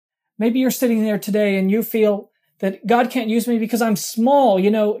Maybe you're sitting there today and you feel that God can't use me because I'm small,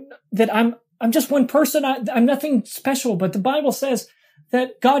 that I'm just one person. I'm nothing special. But the Bible says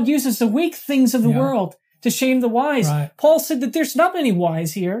that God uses the weak things of the world to shame the wise. Right. Paul said that there's not many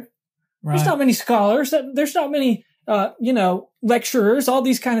wise here. Right. There's not many scholars. There's not many, lecturers, all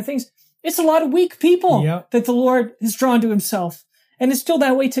these kind of things. It's a lot of weak people that the Lord has drawn to himself. And it's still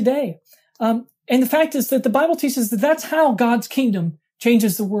that way today. And the fact is that the Bible teaches that that's how God's kingdom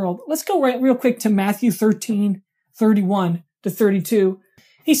changes the world. Let's go real quick to Matthew 13:31 to 32.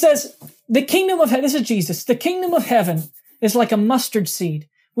 He says, the kingdom of heaven, this is Jesus, the kingdom of heaven is like a mustard seed,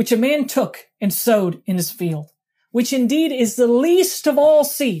 which a man took and sowed in his field, which indeed is the least of all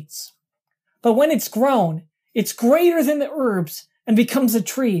seeds. But when it's grown, it's greater than the herbs and becomes a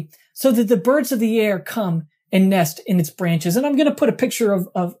tree, so that the birds of the air come and nest in its branches. And I'm going to put a picture of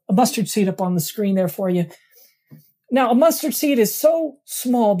a mustard seed up on the screen there for you. Now, a mustard seed is so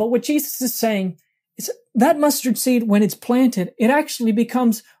small, but what Jesus is saying is that mustard seed, when it's planted, it actually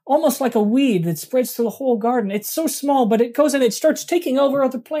becomes almost like a weed that spreads through the whole garden. It's so small, but it goes and it starts taking over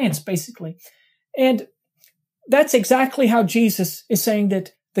other plants, basically. And that's exactly how Jesus is saying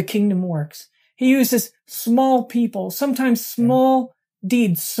that the kingdom works. He uses small people, sometimes small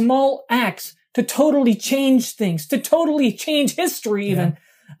deeds, small acts to totally change things, to totally change history even.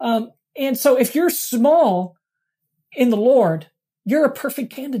 And so if you're small in the Lord, you're a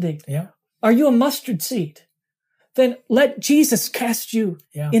perfect candidate. Yeah. Are you a mustard seed? Then let Jesus cast you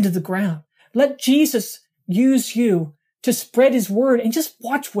into the ground. Let Jesus use you to spread his word and just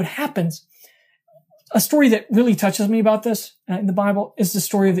watch what happens. A story that really touches me about this in the Bible is the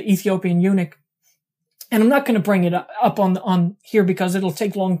story of the Ethiopian eunuch. And I'm not going to bring it up on here because it'll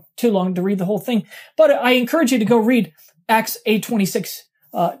take too long to read the whole thing. But I encourage you to go read Acts 8:26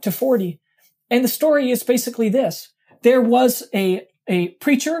 to 40. And the story is basically this. There was a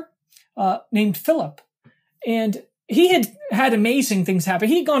preacher named Philip, and he had amazing things happen.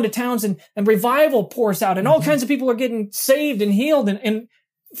 He'd gone to towns and revival pours out, and all kinds of people are getting saved and healed and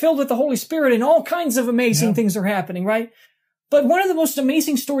filled with the Holy Spirit, and all kinds of amazing things are happening, right? But one of the most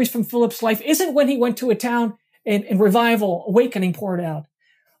amazing stories from Philip's life isn't when he went to a town and revival, awakening poured out.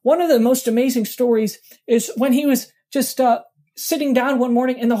 One of the most amazing stories is when he was just sitting down one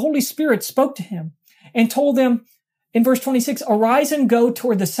morning and the Holy Spirit spoke to him and told him in verse 26, arise and go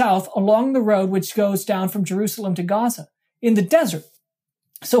toward the south along the road which goes down from Jerusalem to Gaza in the desert.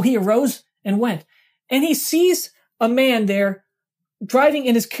 So he arose and went, and he sees a man there driving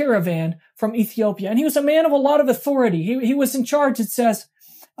in his caravan from Ethiopia. And he was a man of a lot of authority. He was in charge, it says,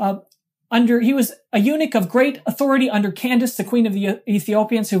 he was a eunuch of great authority under Candace, the queen of the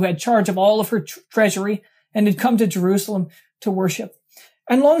Ethiopians, who had charge of all of her treasury and had come to Jerusalem to worship.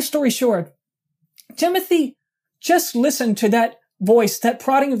 And long story short, Timothy just listened to that voice, that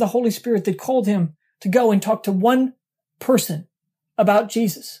prodding of the Holy Spirit that called him to go and talk to one person about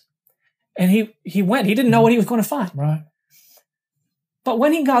Jesus. And he went. He didn't know what he was going to find. Right. But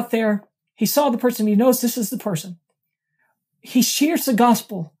when he got there, he saw the person. He knows this is the person. He shares the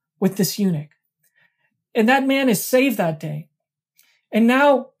gospel with this eunuch. And that man is saved that day. And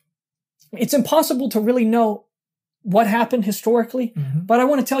now it's impossible to really know what happened historically, but I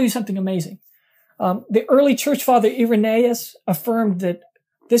want to tell you something amazing. The early church father Irenaeus affirmed that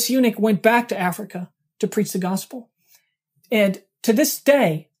this eunuch went back to Africa to preach the gospel. And to this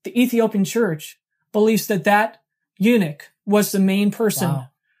day, the Ethiopian church believes that eunuch was the main person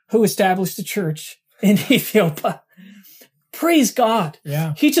who established the church in Ethiopia. Praise God.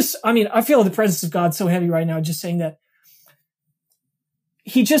 Yeah. I feel the presence of God so heavy right now, just saying that.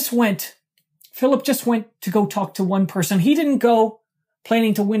 Philip just went to go talk to one person. He didn't go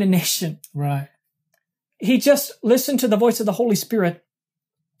planning to win a nation. Right. He just listened to the voice of the Holy Spirit.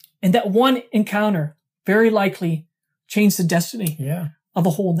 And that one encounter very likely changed the destiny of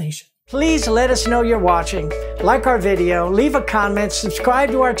a whole nation. Please let us know you're watching, like our video, leave a comment,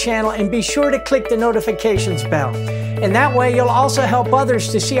 subscribe to our channel, and be sure to click the notifications bell. And that way you'll also help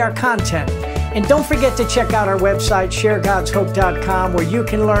others to see our content. And don't forget to check out our website, ShareGodsHope.com, where you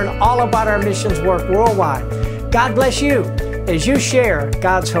can learn all about our missions work worldwide. God bless you as you share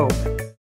God's hope.